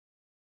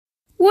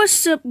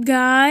What's up,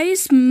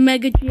 guys?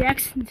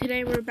 MegaGX, and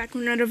today we're back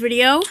with another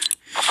video.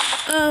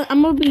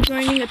 I'm gonna be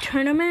joining a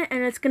tournament,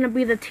 and it's gonna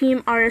be the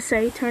Team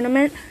RSA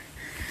tournament.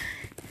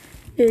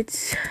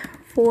 It's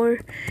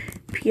 4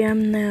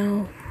 p.m.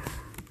 now.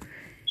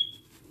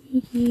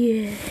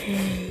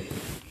 Yay!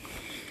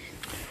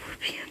 4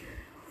 p.m.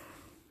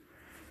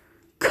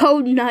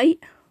 Code night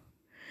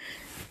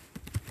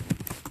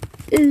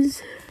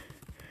is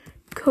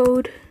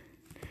code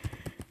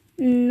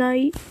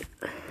night.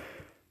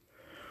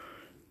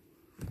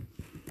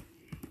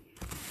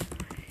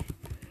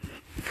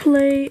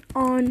 Play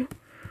on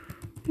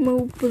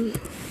mobile.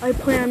 I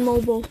play on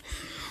mobile.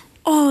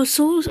 Oh,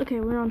 solos. Okay,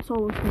 we're on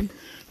solos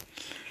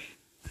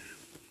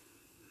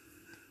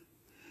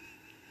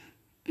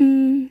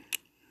then.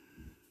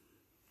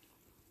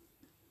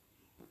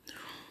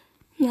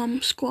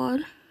 Mom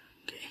squad.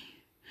 Okay.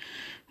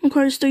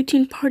 Requires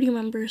 13 party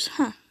members.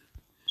 Huh.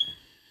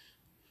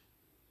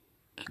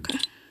 Okay.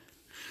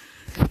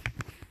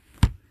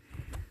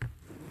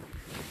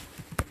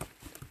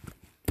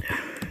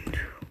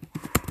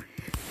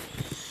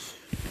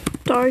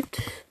 Start.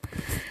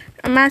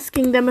 I'm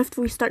asking them if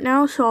we start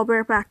now, so I'll be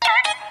right back.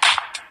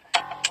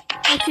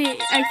 Okay,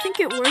 I think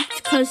it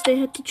worked because they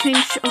had to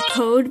change a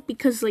code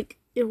because like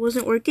it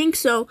wasn't working.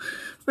 So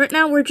right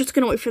now we're just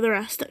gonna wait for the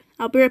rest.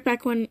 I'll be right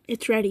back when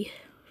it's ready.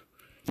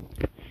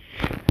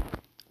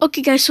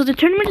 Okay, guys, so the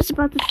tournament is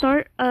about to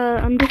start.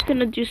 I'm just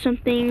gonna do some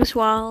things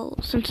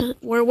since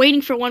we're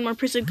waiting for one more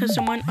person because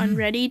someone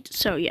unreadied.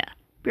 So yeah,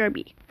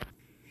 BRB.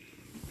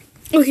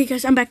 Okay,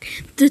 guys, I'm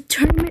back. The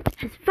tournament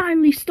has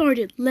finally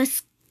started.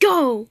 Let's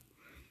go!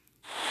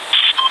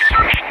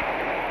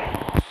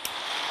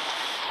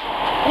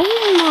 Oh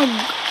my...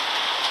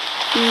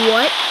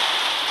 What?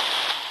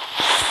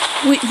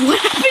 Wait, what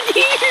happened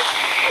here?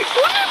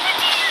 What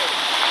happened here?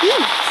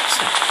 Ooh,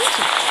 stop.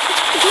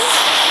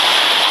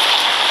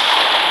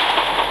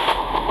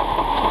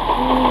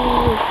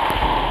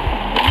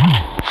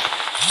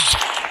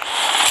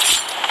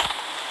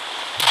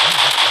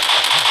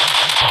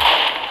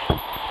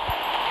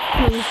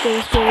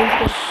 Let's go.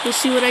 Let's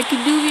see what I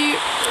can do here.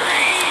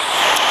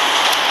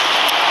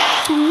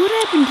 What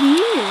happened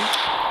here?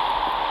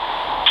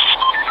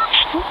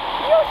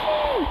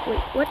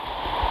 Wait, what?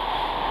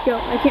 Yo,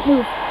 I can't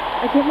move.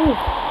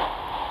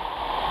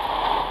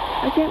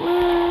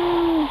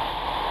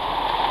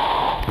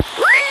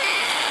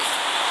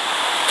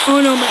 Oh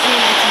no, my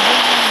internet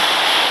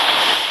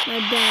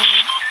is bad.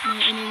 My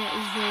internet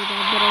is very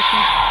bad, but I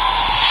can.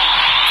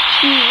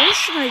 Ooh, what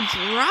should I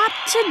drop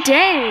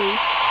today?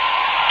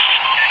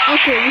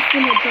 Okay, we're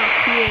gonna drop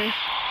here.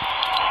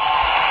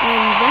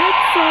 And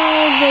that's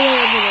all the way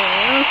over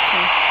there.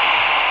 Okay.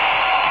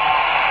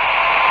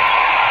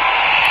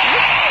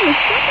 Actually,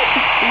 let's go with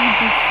the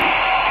agency.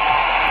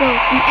 Well,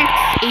 an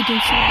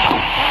ex-agency.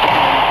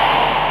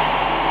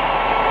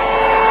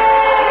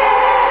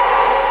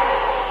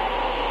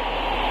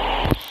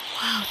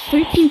 Wow,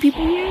 13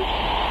 people here? I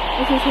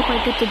just hope I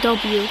get the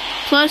W.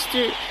 Plus,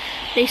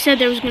 they said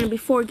there was gonna be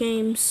 4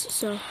 games,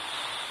 so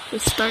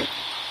let's start.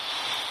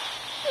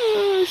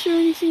 Is there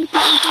anything to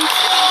put in place?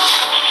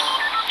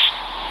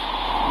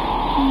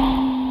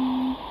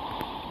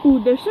 Ooh,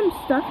 there's some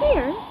stuff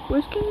here.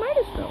 Where's King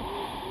Midas though?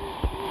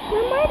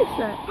 Where's Midas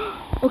at?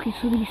 Okay,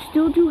 so they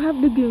still do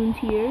have the goons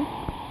here.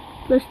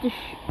 Let's just...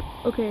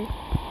 Okay,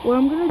 what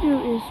I'm gonna do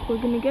is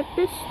we're gonna get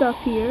this stuff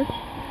here.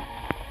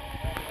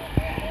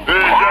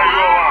 Okay.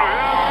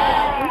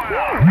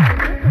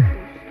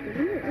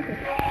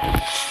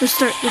 Let's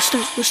start.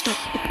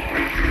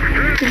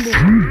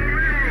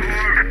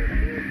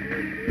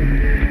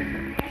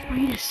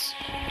 Midas.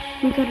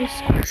 We gotta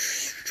go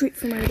straight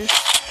for Midas.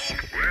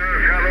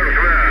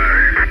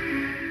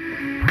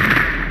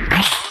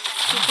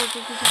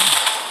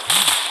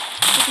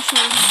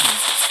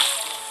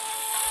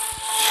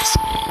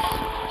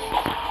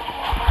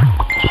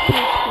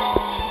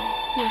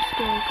 Let's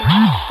go.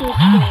 Huh?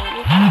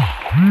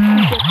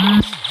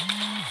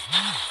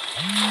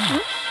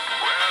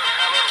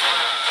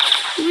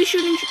 Who are we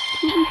shooting at?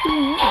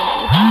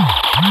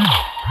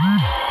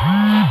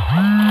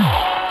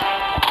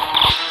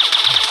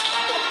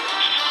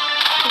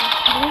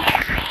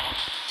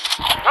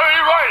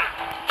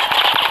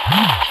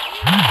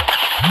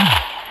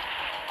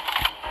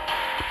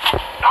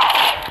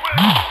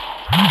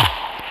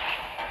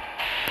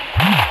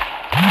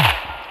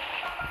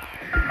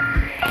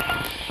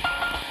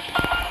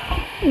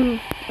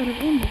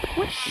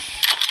 What?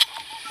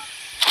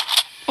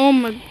 Oh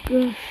my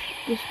gosh,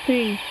 this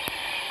thing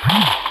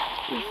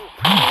is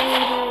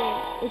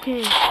terrible.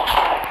 Okay.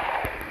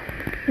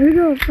 Here we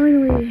go,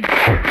 finally.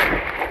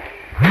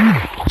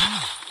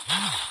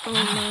 Oh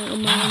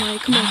my.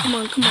 Come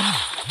on.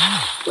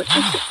 What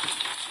is it?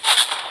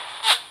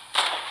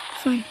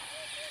 Fine.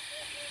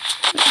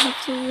 I have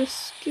to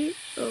risk it.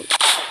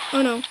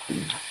 Oh no.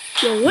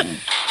 Yo, what?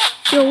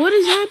 What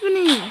is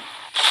happening?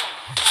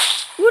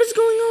 What is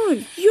going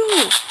on? Yo!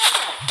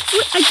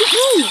 What? I can't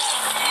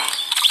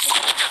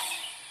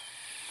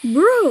move!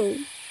 Bro!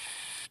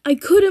 I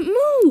couldn't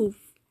move!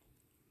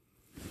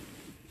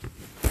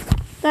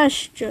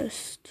 That's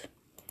just...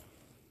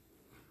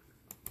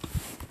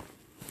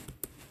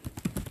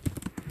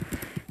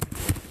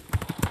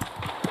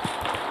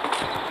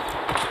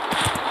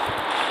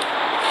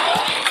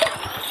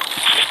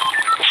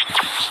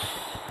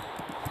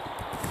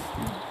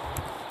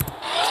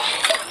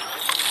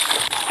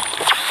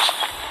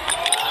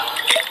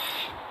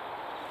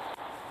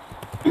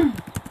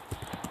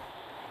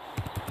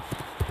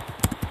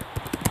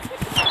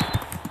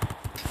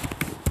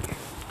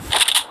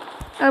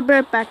 I'll be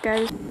right back,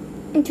 guys.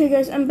 Okay,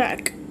 guys, I'm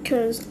back.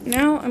 Because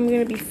now I'm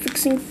going to be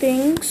fixing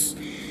things.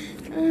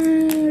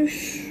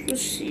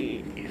 Let's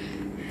see.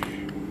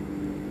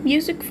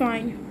 Music,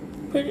 fine.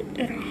 Put it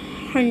at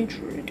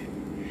 100.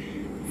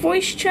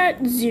 Voice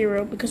chat,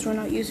 0, because we're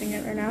not using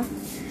it right now.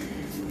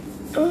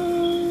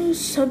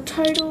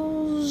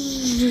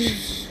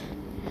 Subtitles,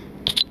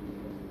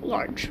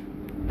 large.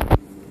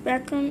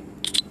 Background,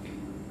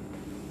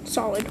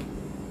 solid.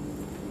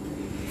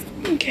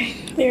 Okay,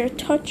 there,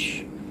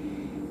 touch.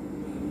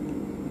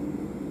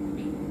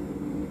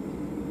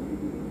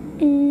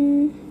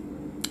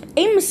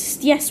 Aim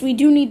assist, yes, we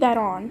do need that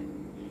on.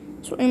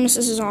 So aim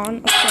assist is on.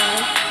 Okay.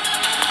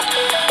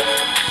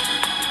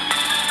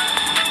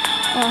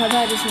 Oh,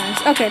 that is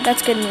nice. Okay,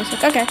 that's good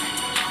music. Okay.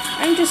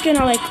 I'm just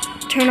gonna like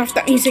turn off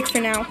that music for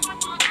now.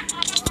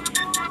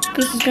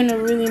 This is gonna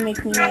really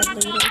make me mad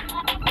later.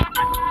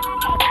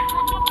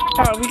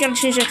 Oh, we gotta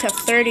change it to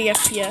 30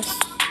 FPS.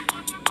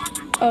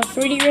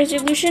 3D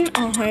resolution,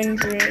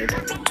 100.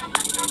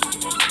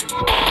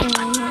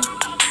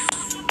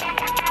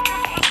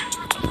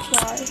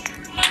 Apply.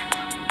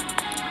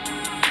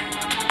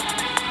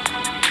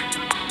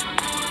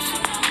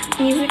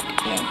 Music,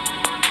 no.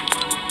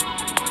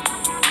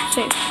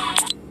 Save.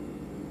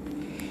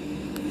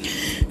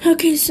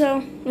 Okay,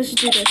 so let's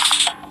do this.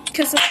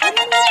 Cause like, I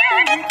don't know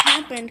what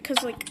happened.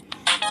 Cause like,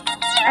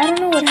 I don't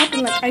know what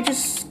happened. Like, I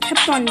just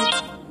kept on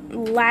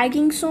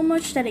lagging so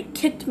much that it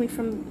kicked me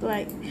from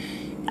like.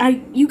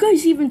 You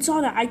guys even saw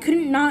that I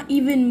couldn't not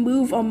even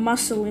move a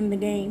muscle in the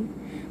game.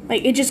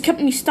 Like, it just kept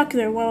me stuck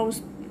there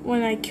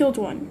when I killed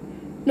one.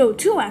 No,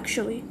 2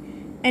 actually.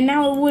 And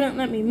now it wouldn't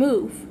let me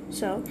move.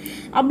 So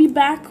I'll be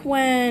back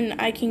when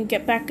I can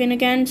get back in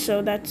again.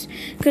 So that's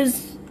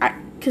because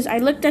I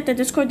looked at the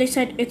Discord. They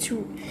said it's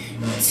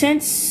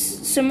since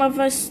some of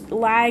us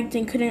lagged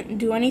and couldn't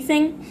do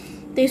anything.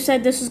 They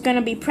said this is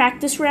gonna be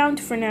practice round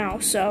for now.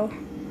 So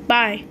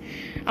bye.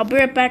 I'll be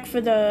right back for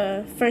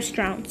the first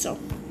round. So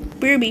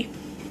BRB.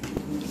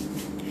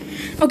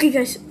 Okay,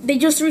 guys, they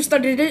just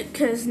restarted it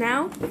because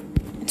now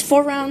it's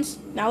 4 rounds.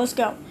 Now let's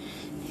go.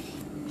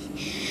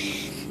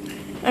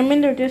 I'm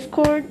in their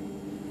Discord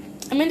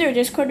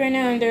right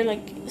now, and they're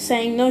like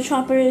saying no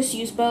choppers,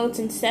 use boats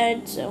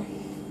instead. So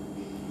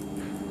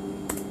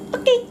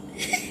okay,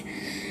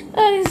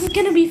 this is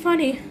gonna be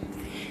funny.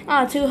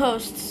 2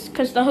 hosts,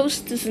 cause the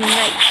host is in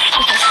right.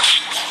 Okay.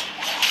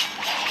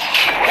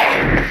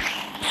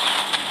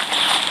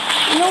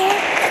 You know what?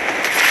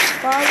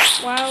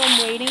 While I'm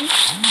waiting,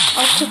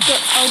 I'll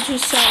get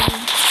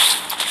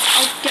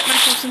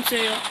myself some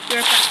cereal. Be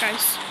right back,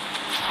 guys.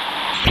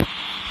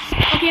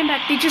 Okay, I'm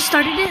back. They just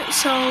started it,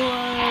 so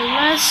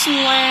let's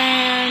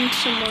land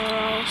somewhere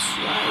else,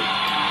 like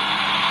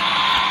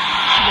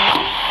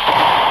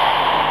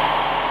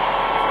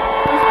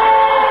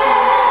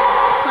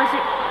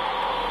Pleasant Park.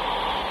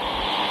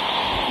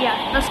 Yeah,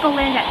 let's go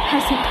land at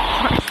Peasant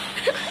Park.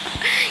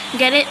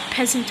 Get it?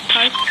 Peasant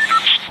Park.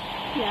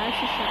 Yeah, I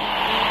should show you.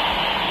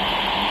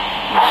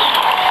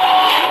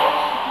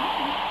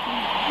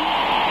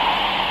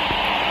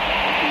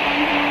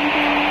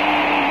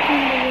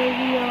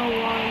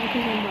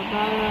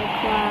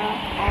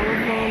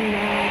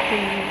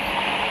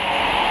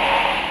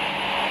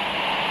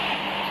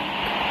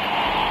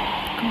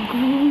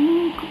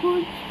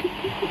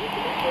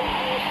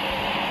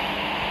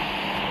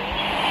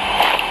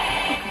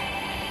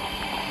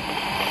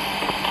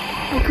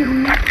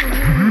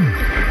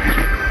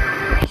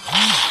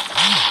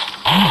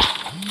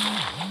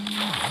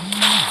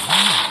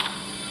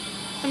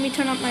 Let me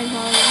turn up my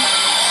volume.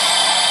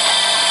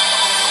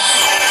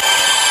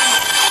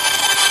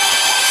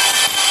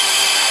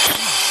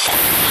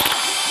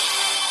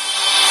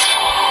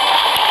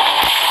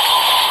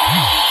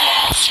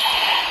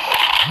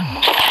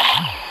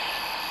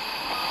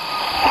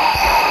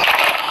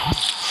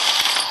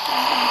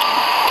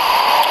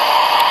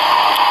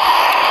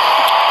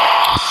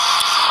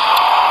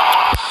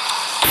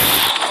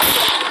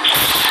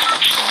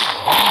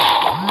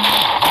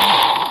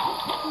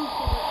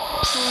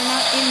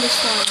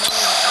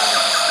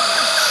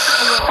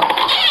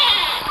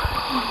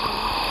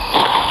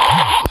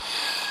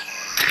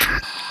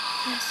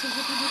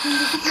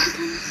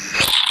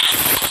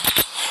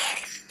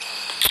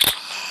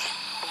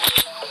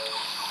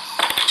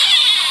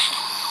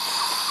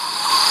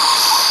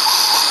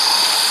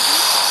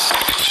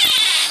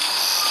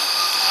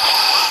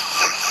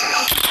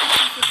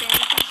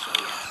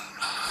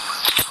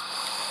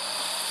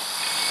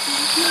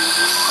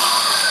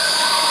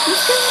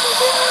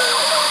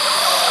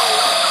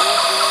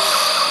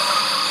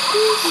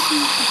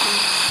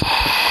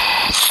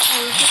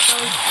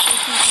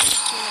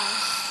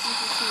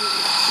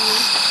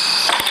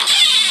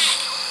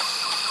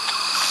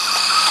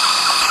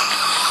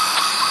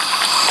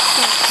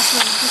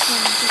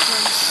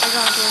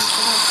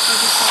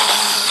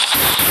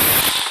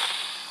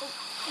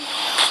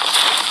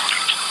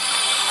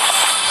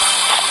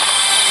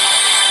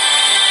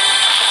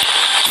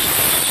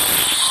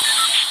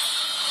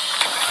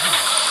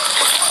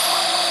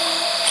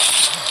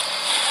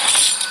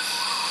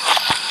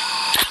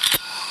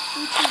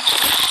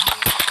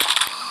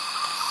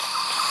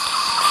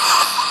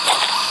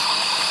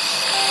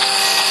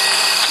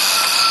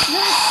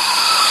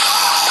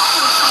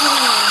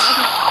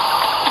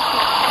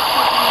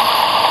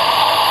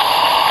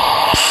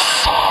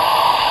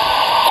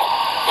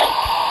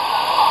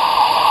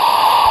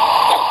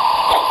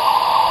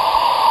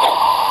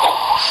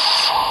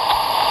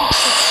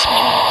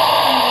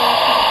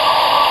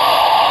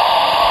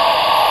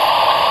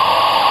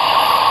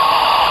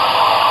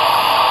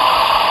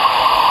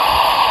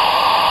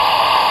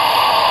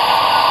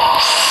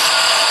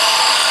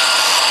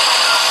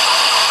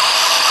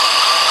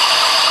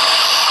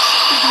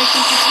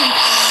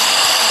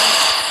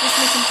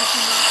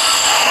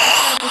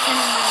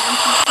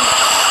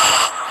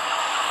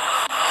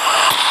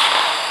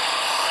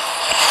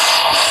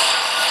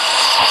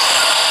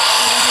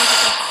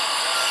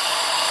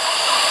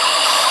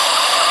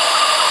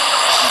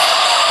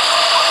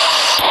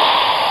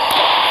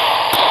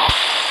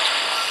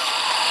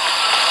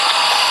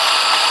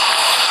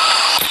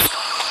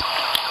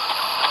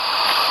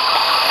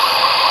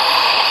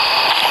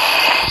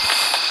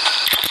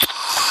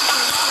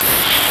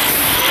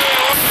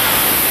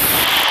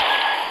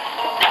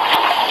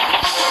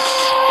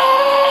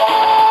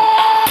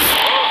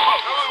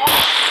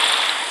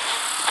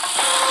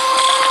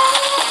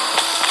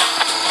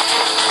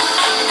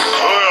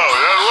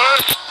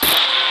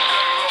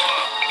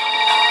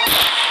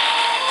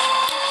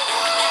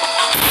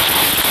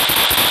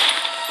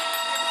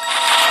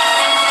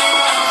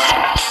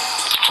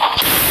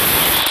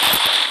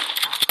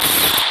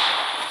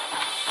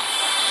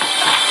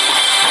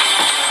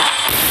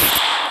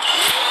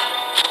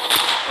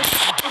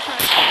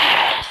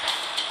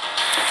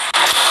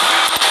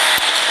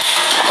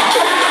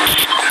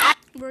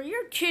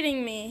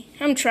 Kidding me.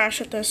 I'm trash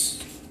at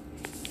this.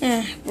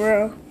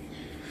 Bro.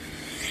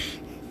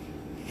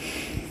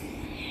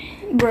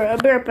 Bro, I'll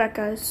be right back,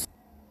 guys.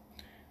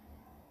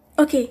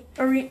 Okay,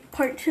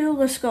 part 2,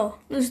 let's go.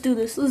 Let's do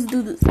this. Let's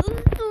do this. Okay.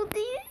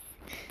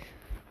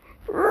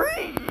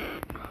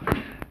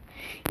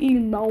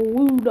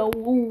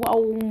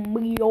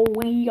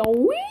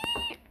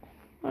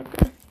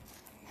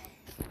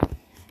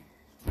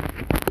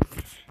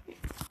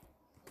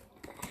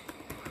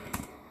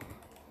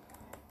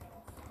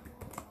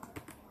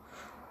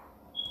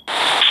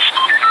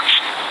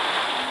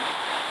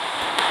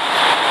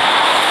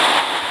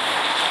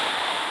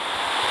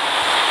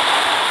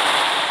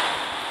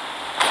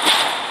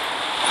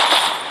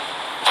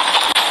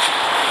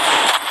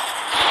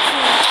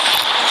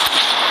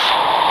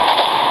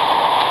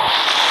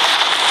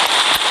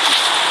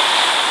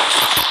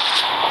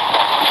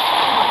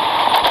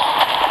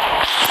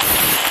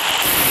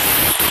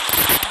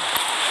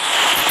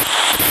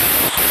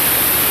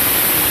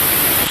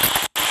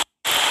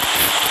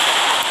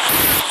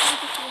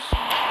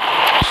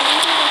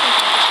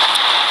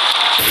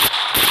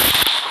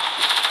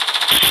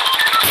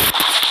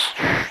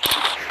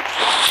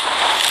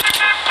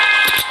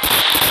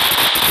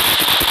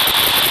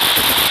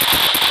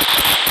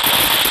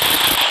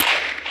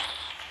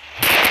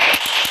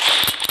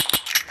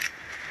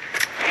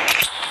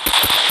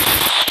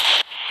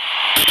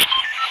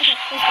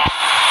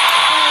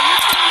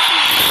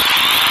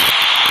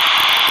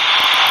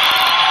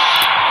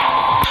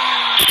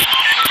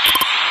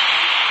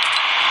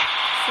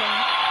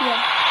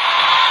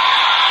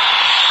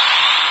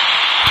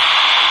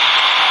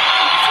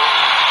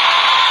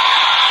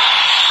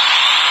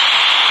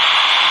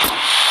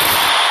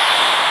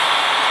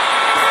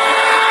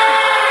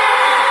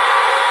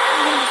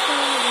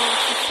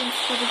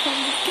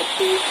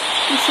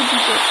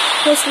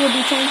 Plus, we'll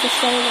be trying to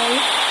solo,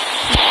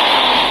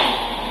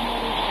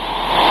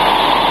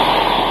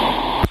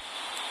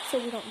 so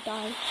we don't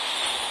die.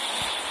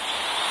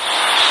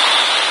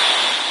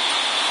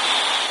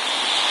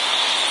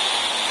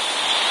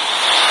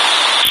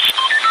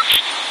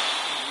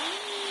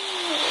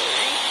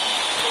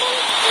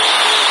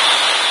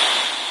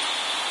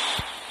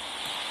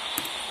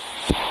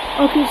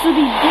 Okay, so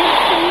they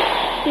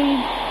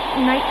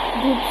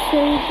did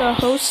say the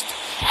host.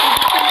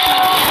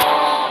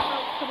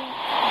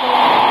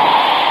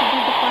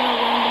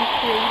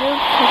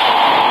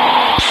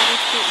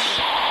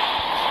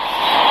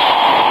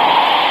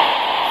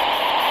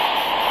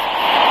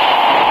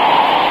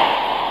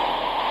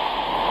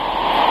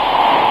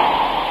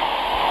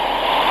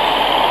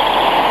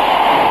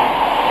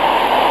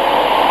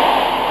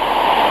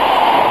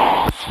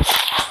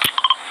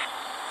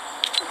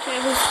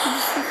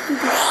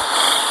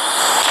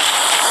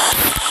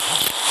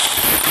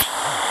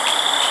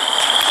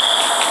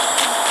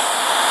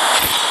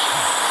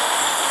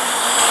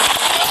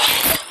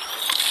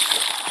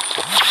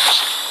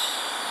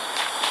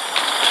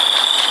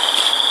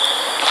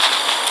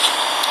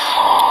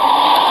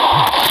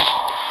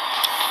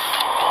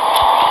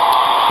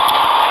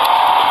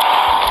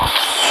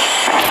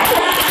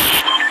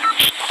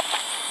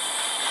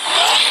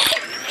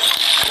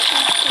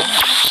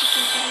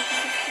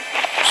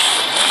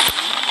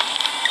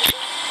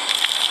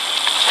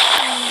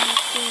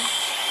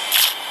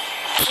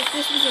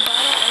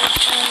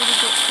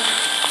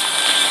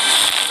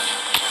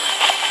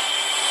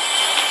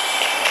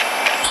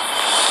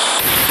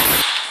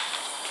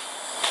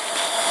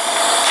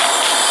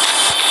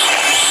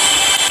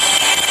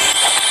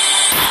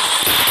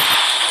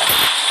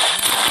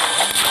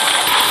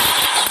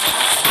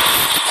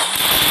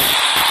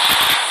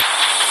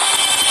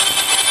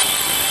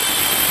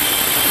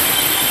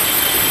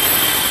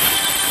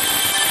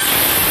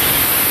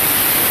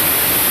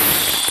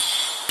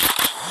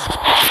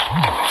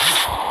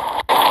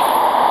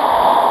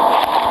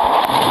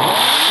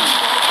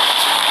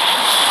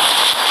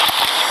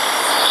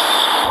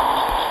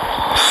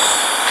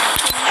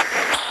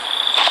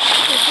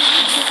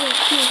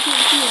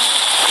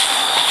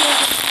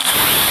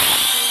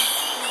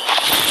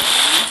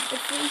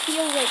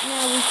 So right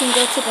now we can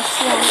go to the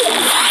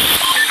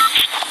swamp.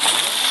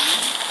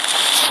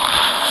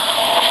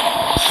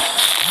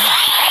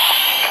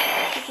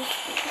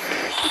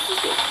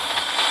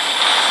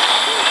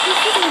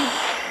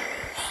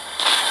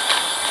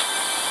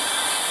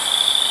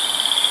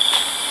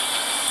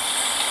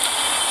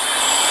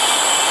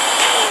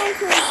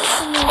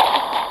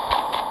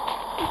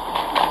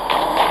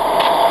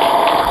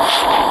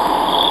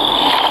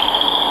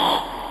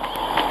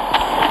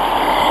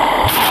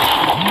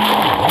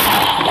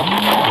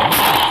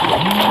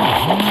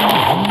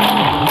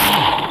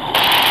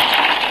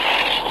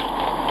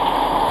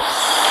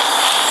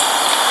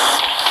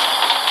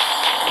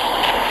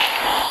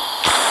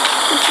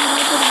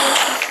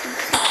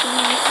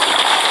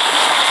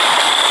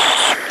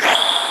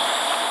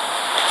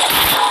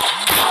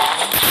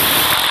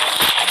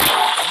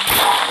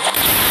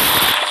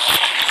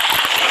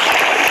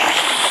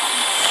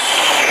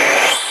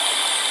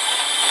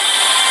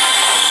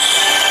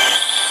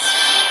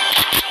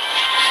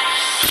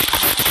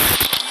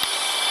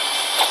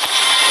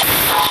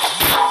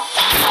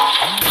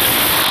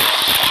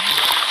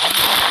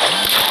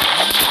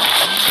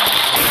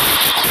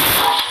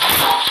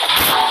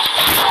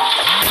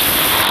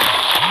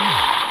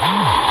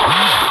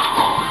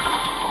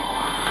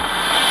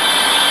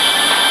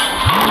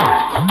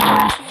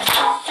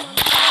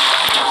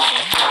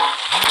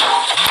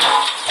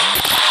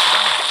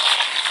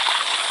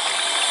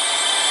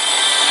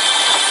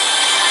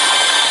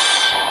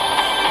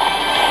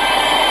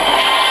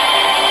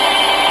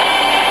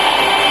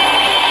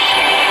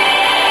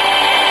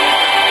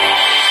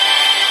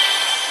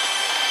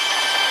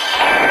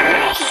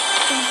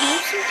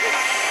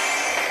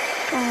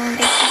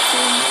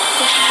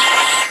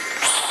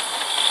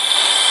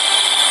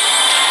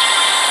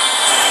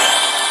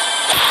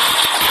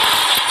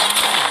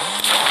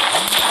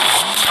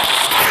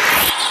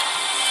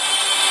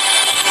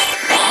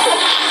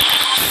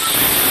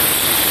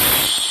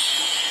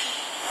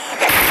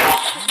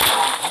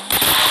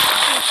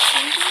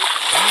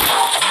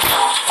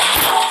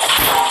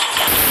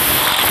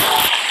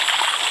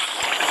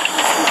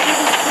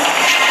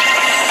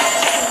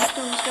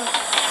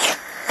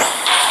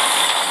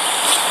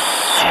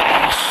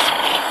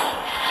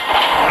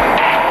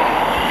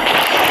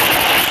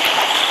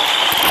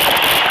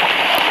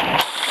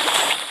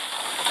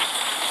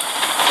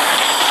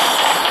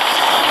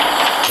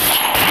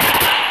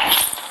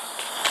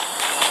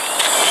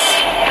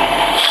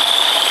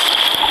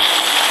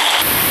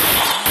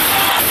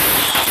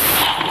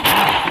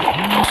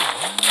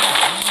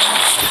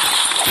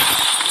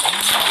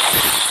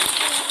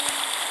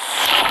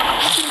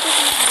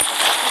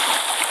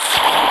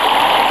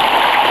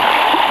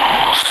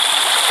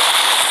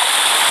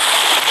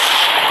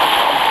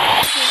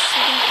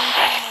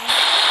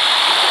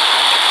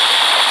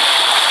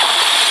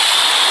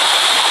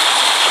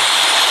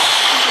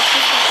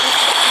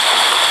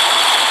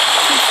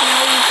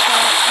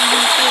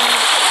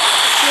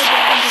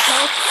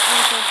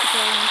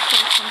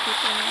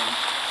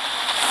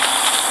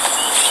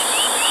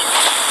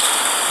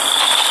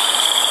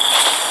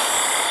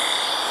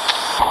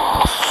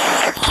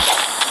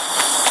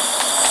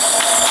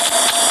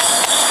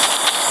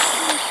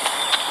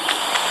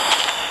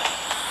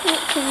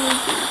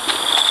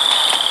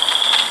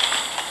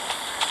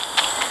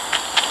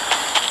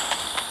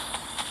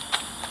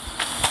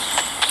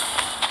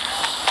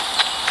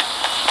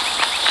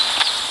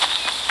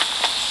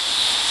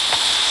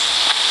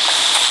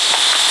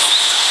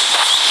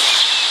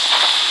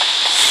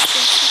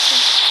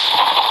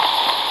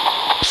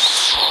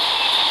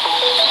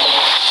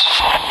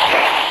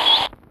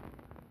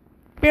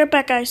 Be right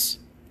back, guys.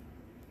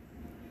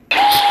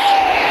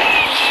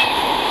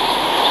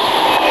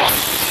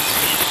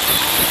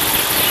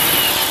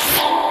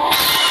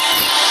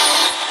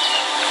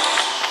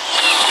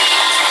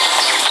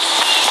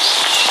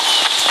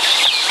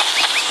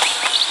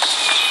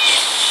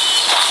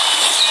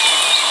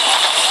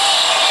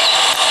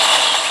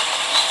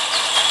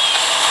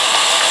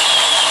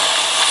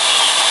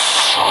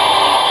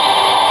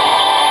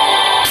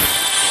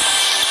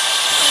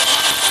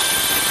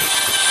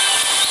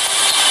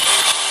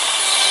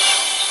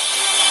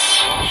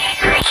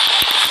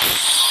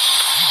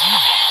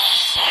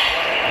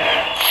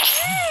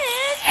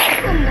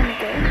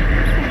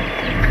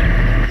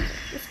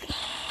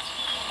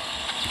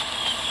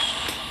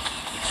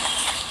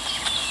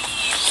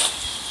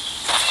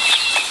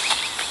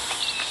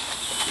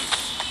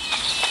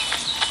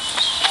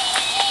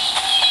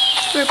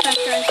 We're back,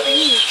 guys. I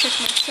need to check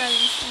my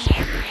settings.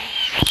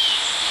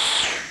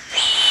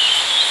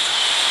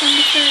 Sound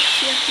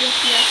effects, yep.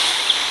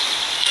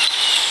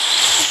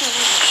 Okay,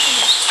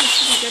 this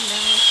should be good now,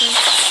 I think.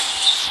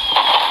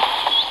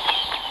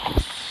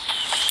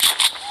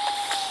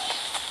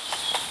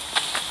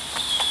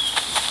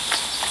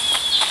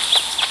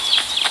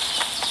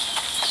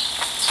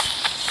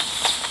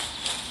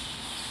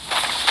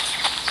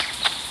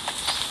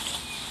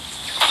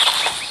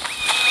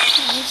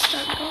 Okay, let's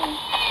start going.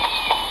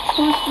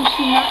 Host and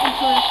do not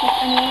interact with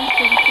anyone,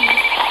 so we can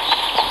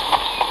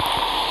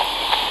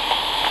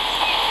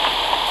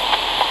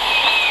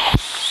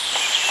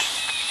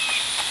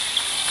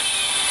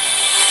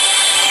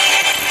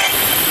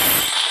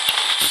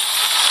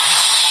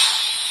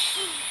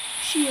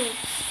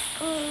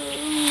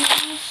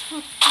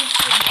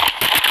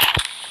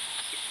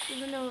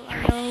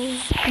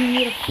you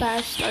need a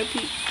fast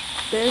RP.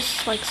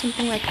 This, like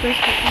something like this.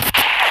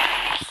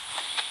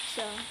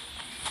 So,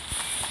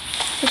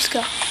 let's go.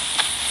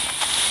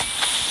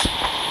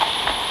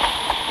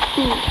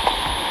 Ooh.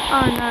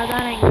 Oh no,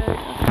 that ain't good.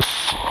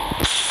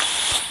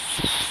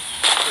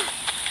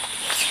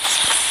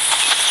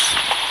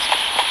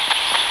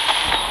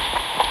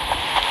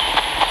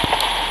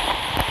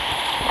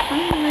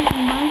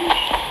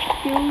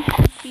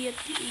 Be at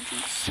the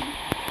agency.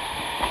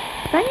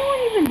 If anyone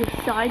even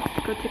decides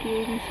to go to the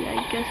agency, I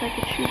guess I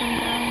could shoot them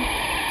down.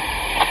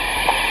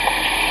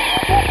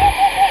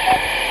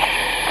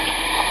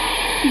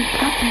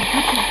 Captain,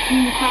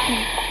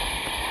 Captain.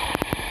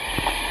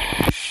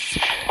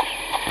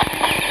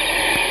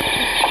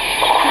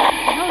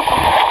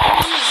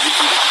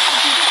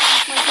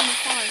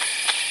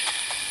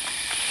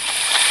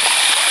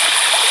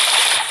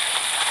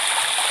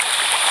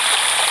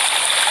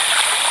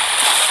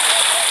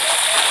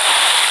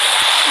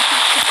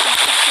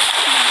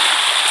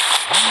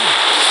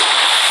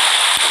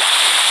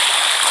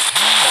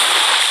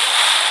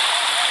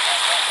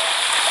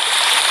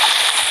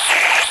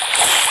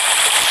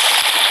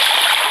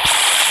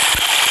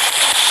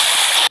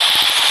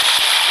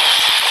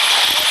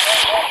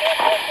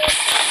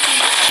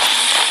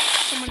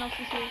 Someone else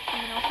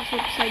is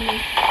here beside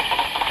me.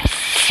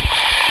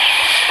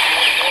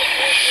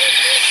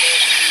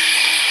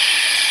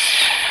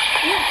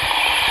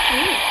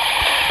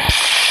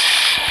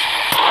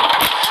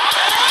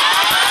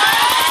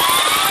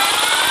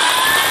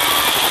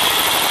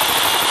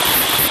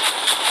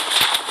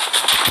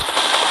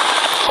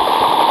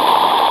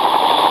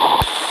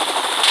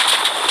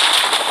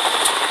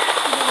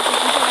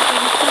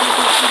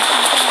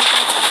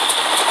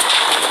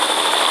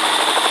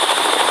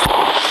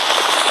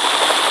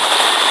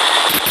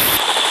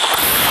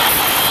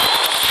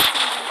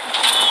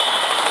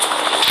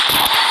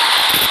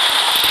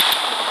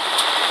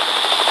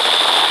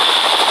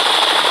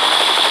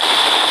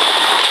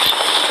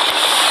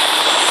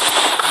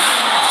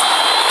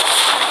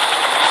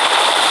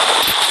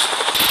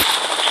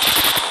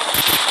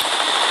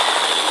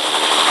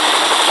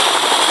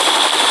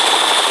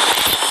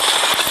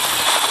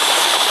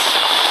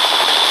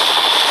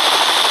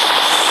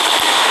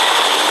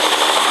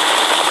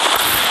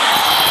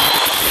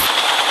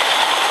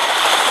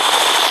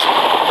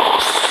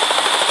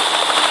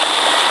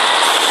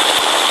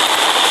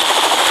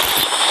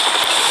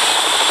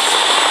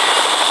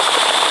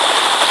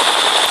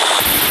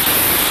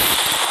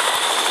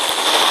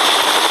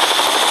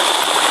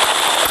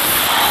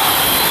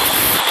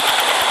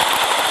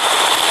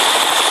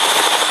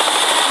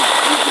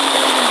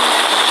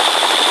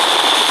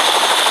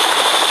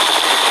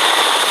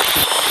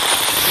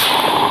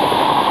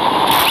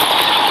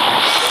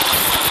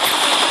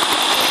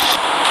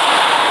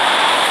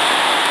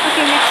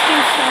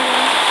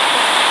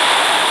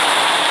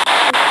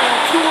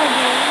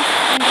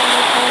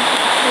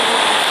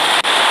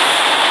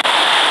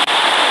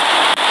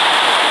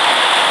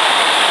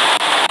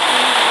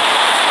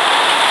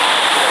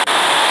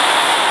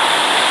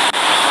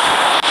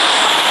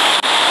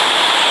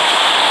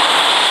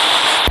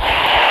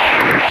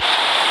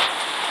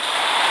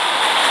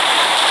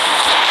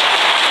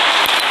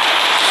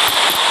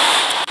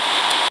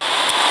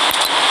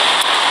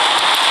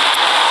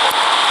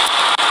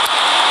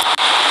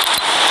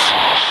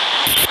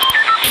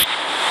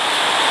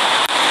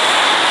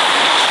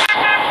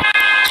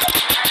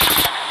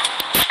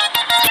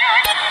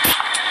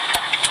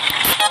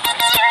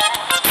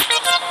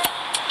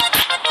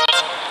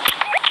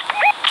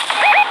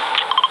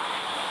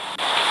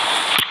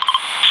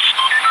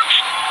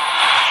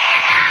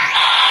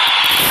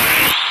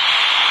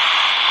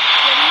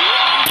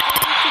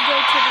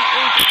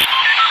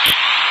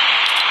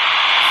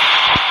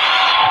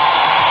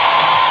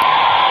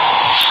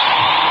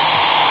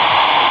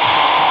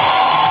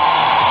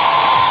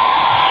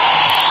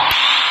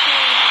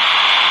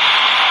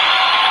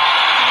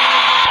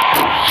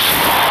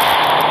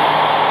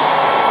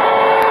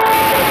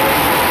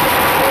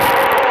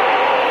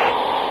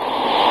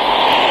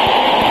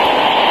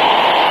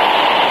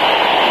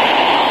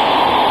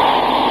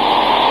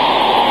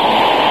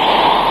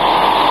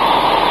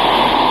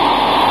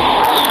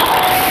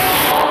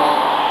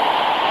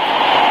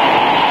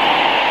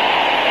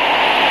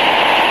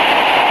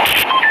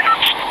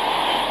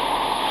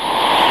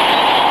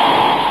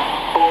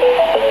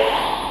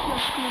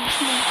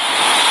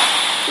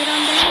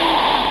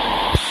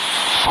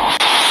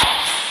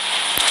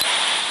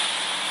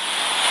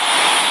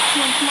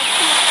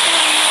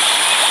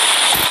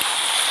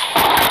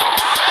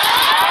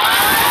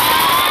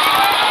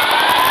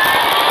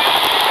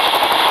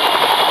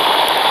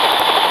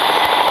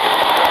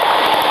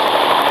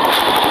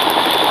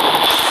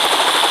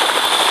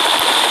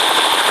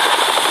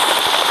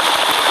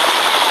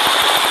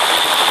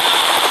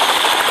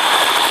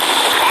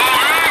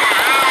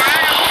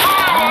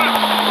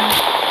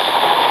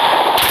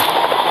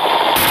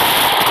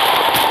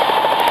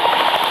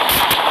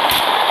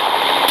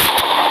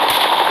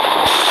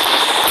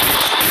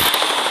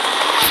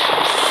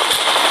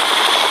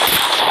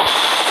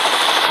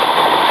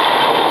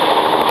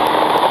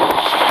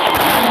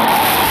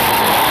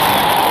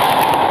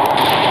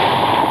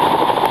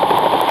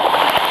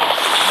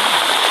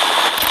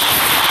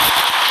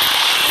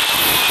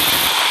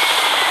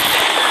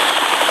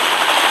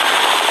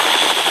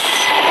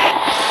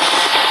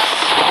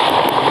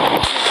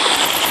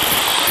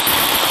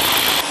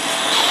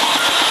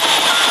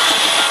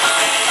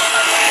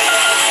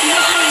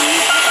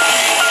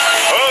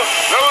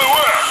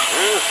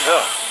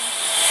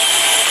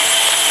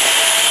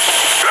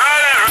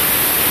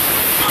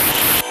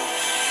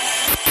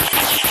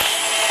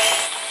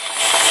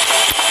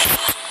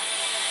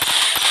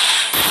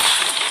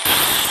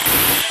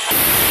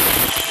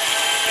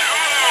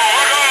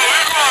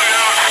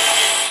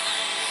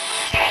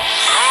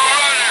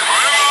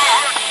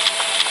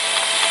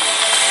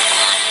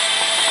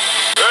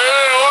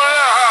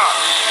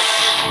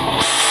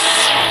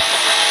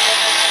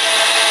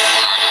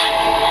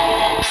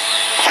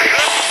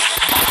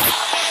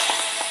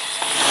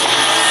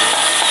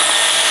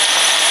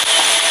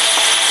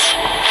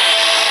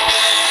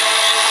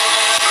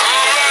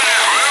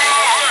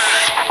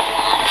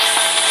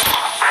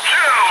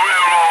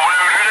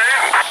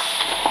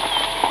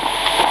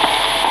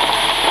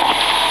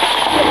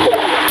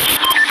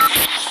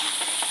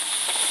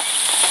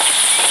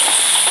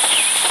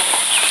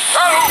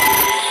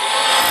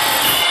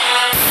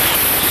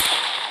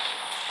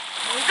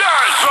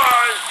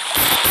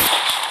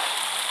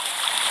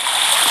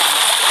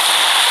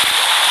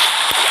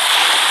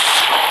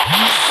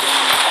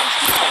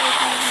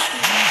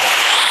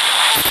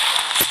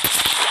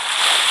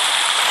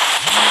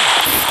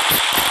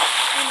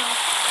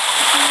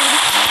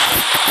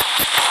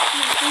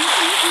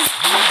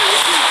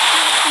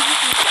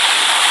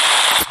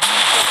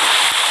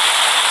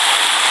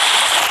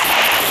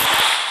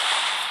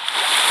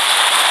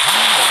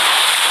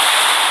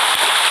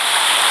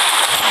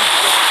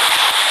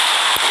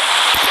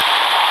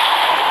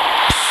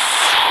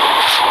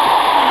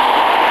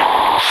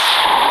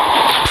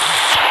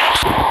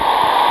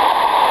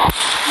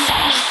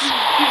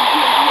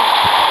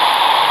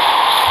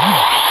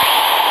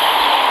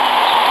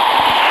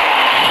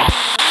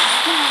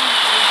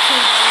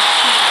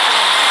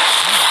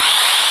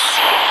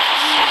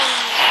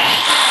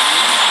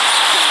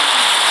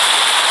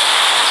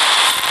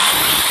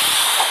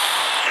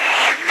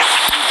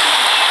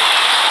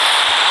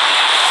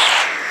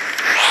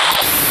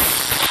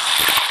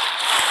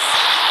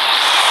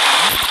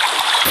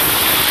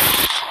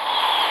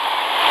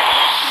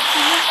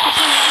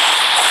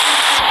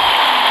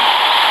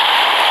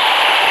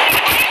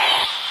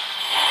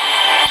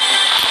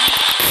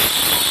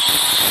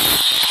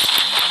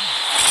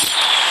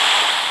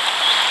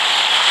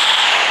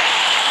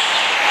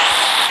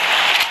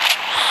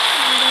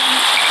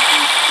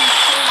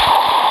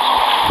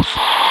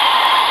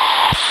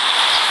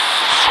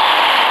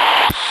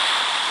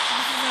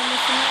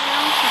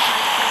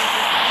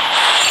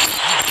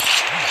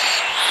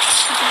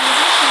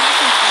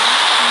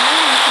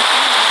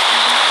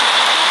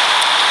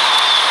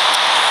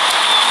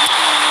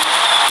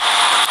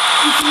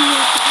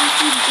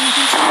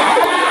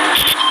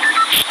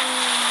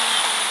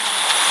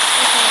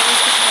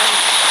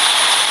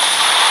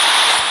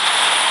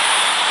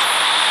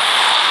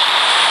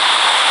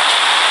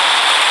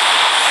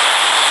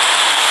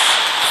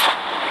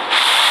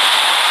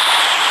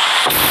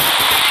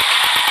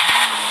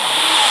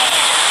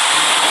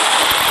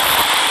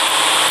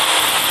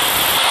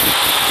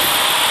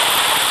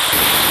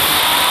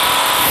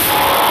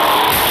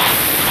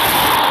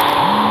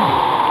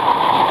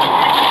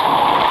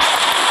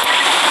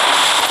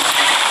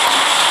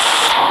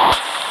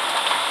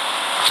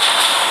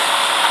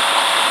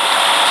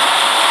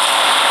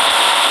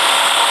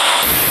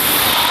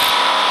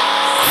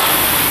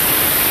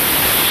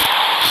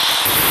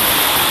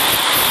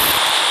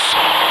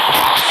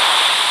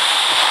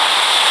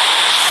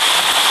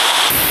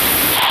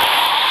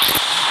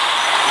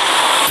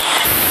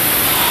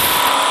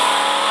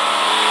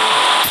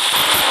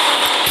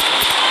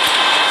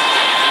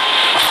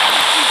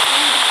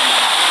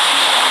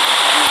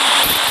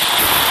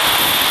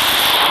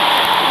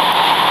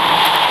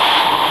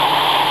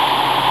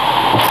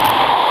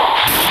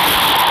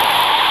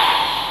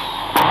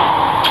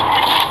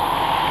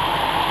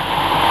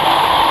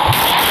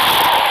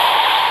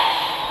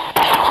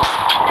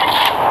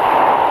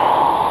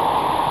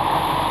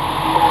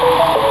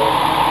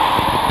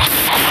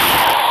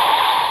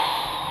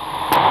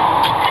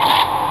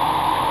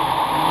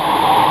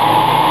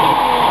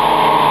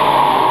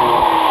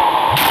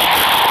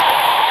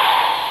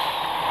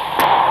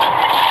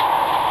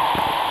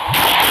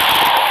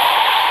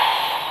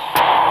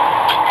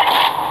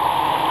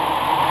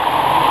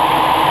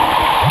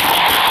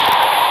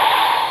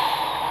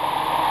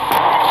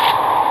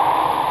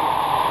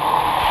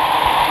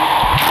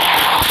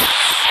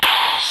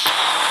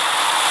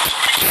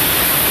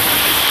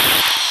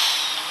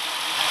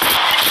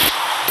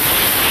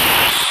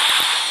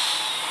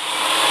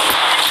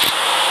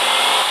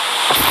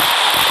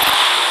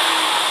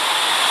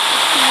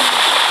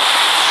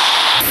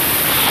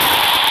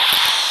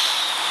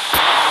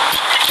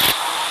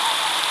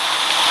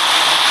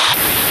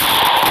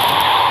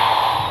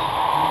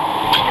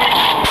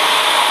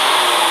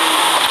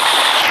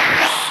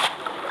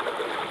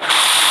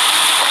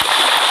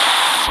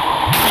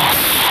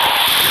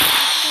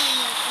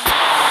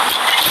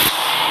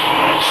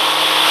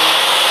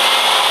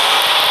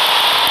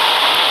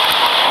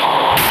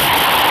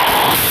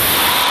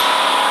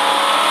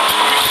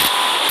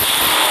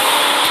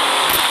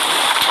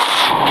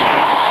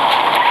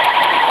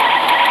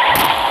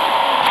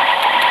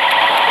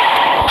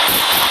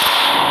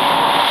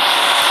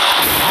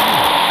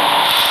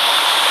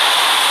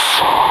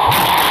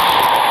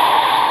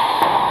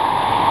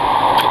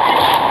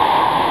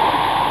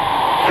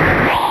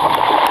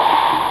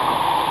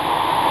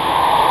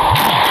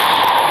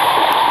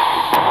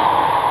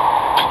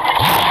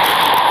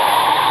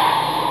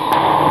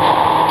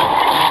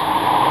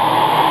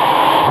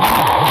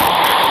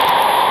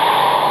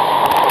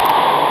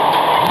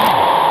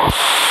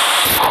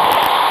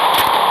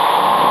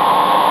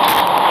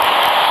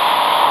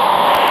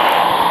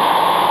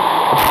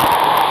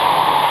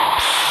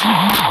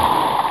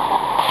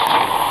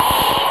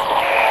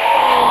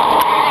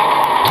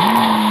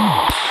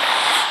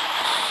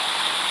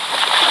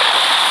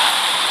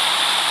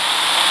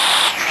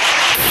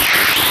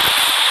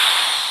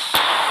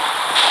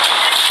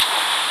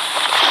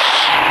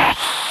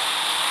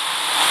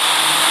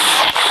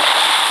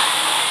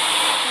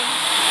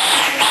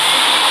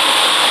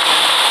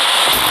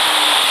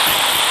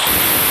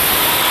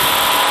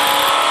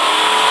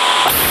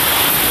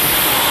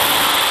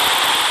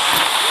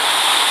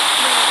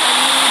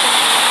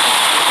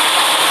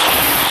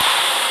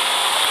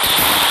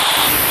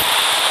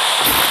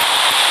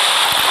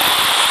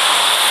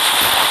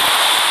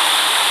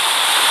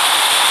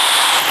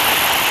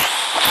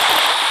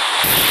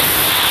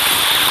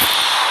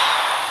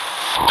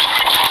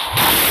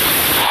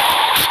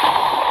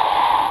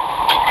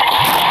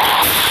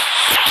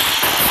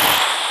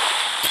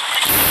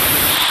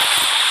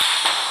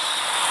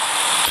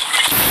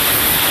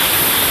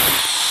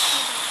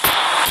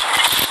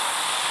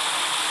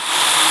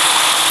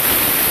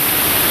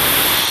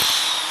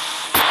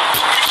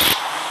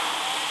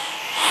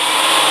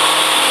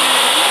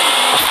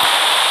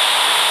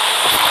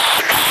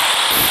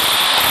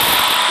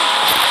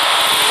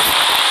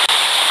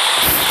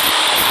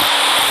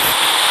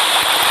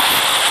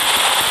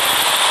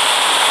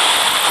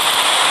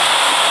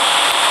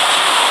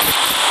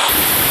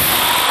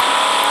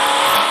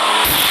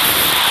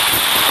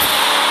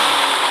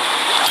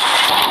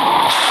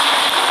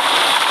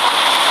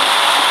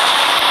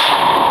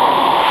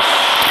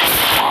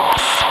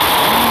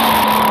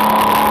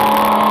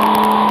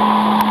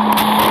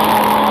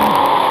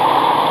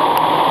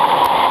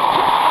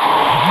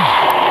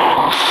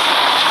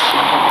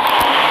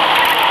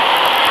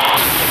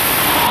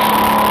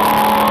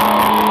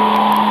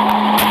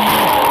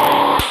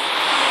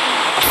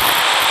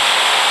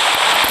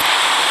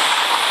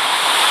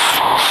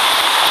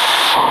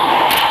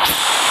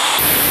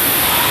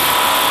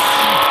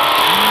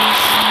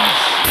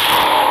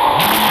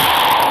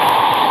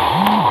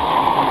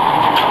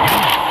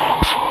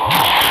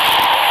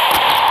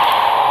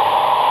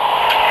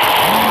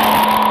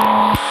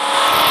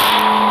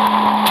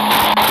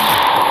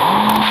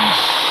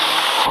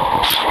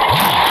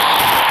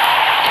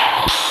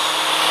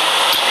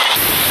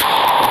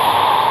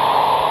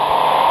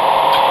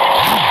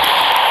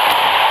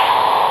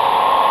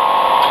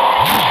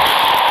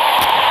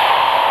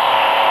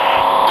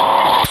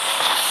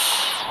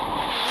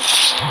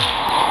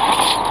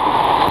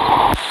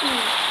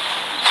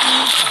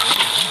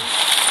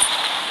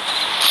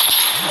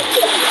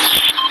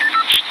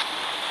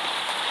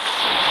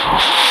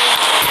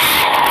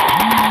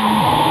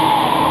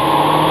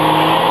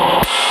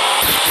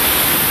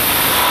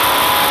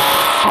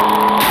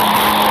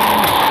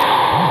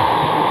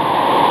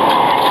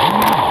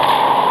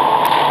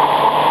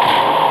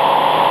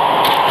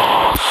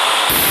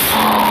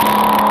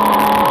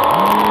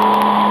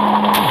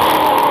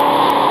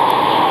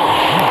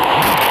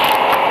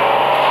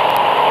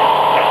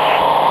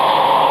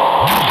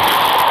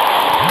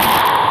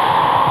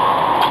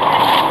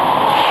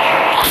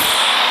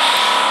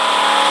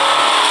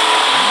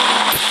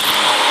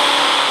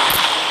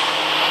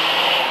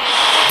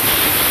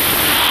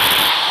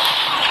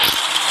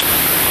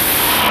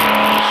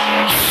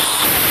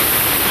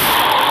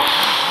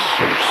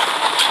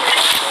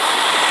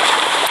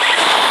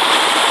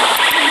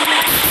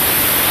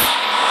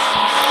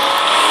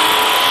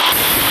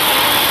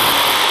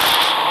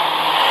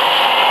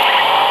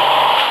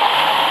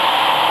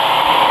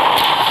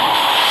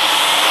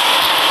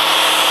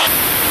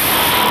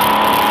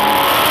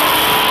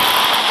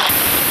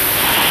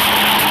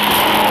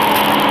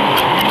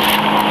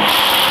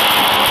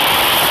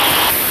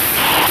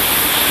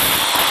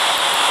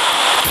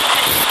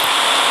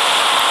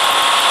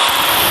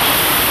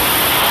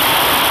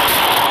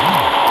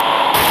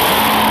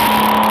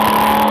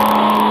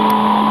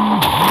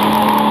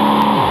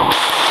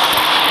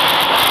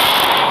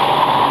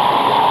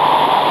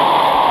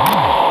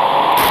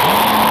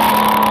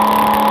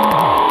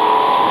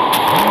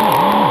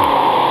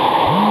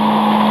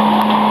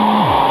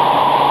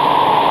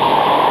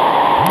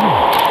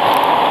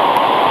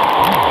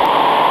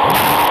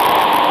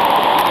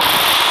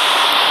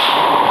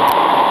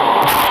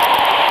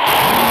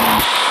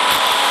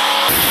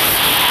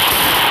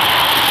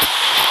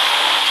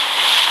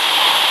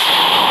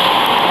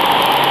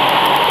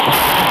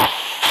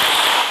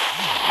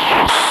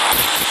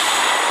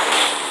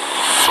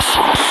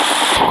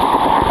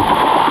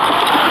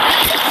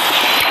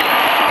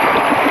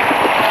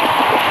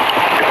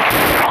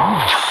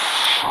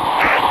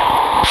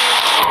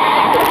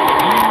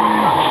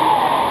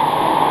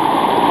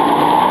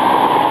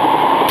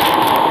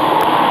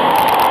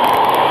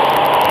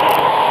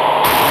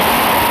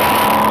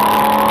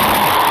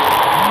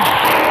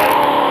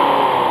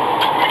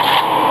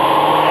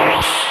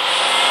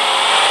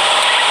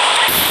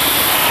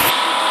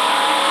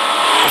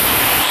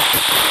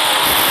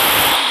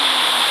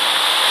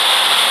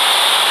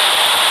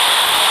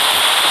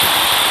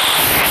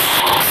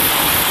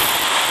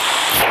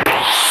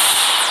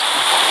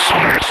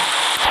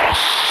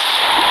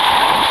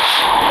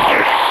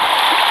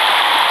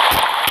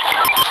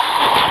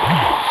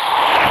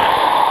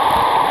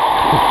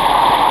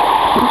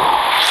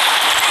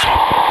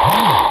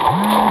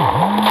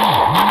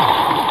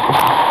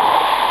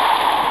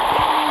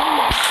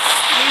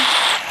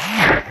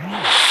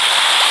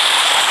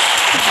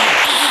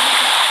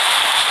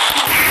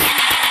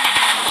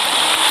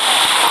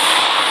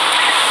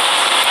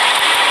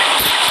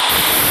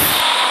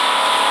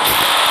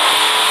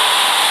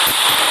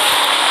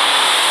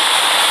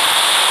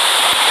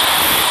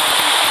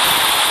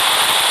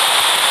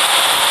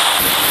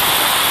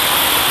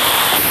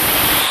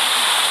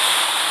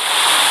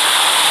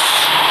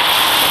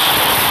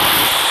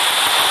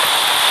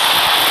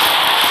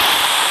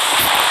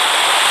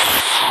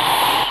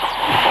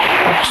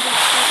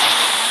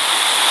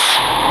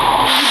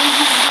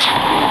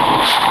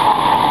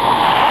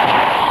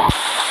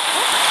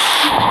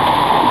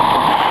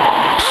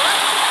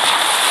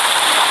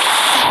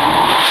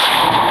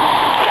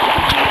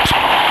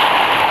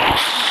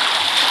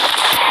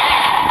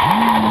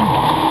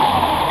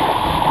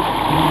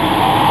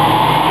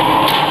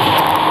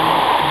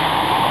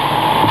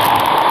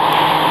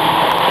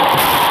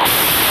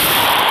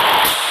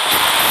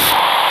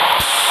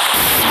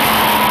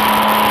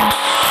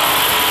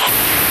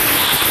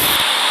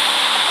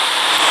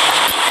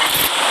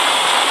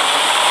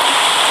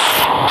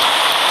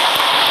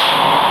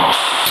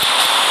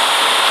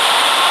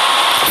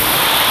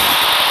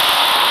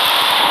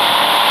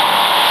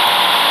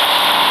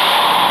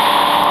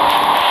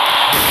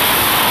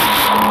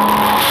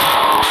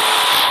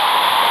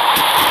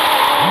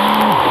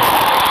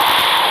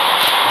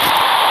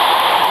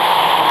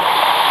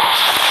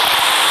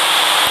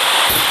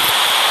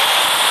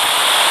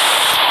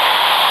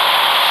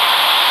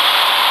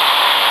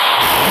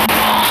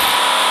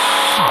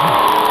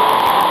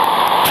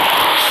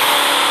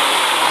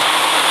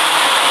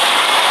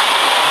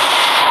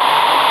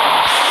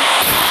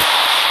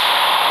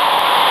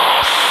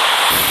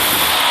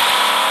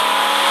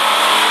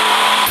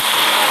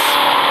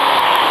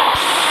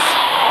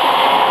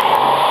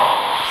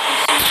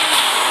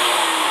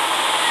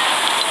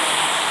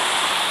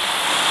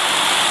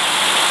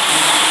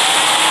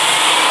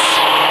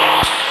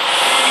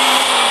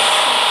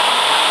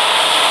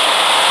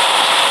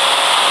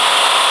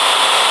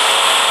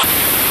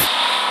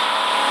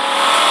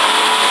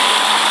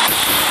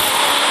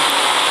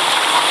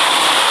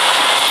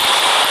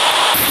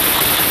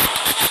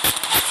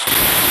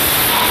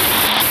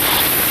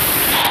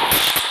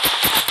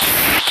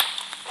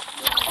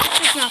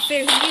 That's not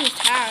fair. He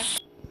used half.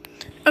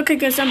 Okay,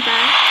 guys, I'm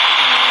back.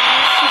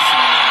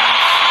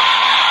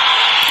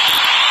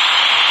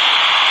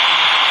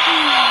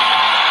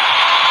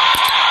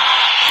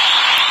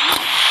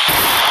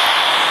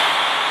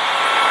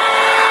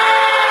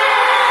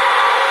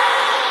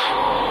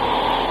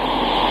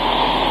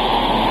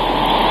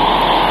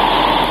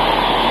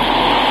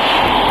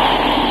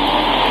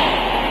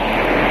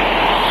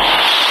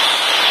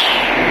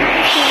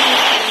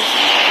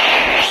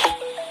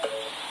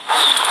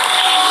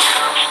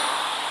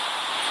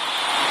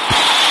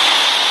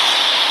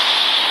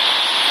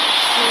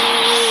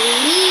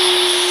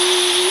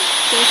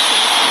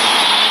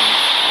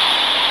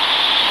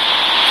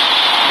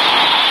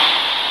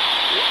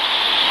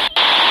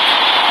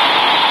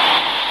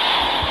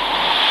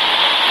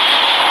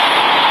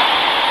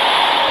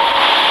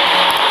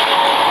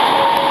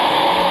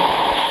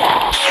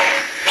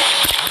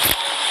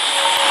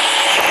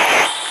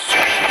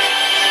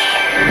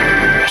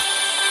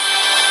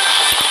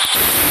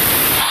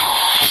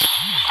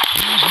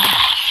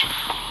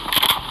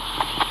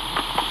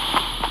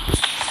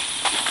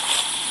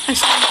 I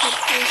saw him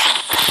take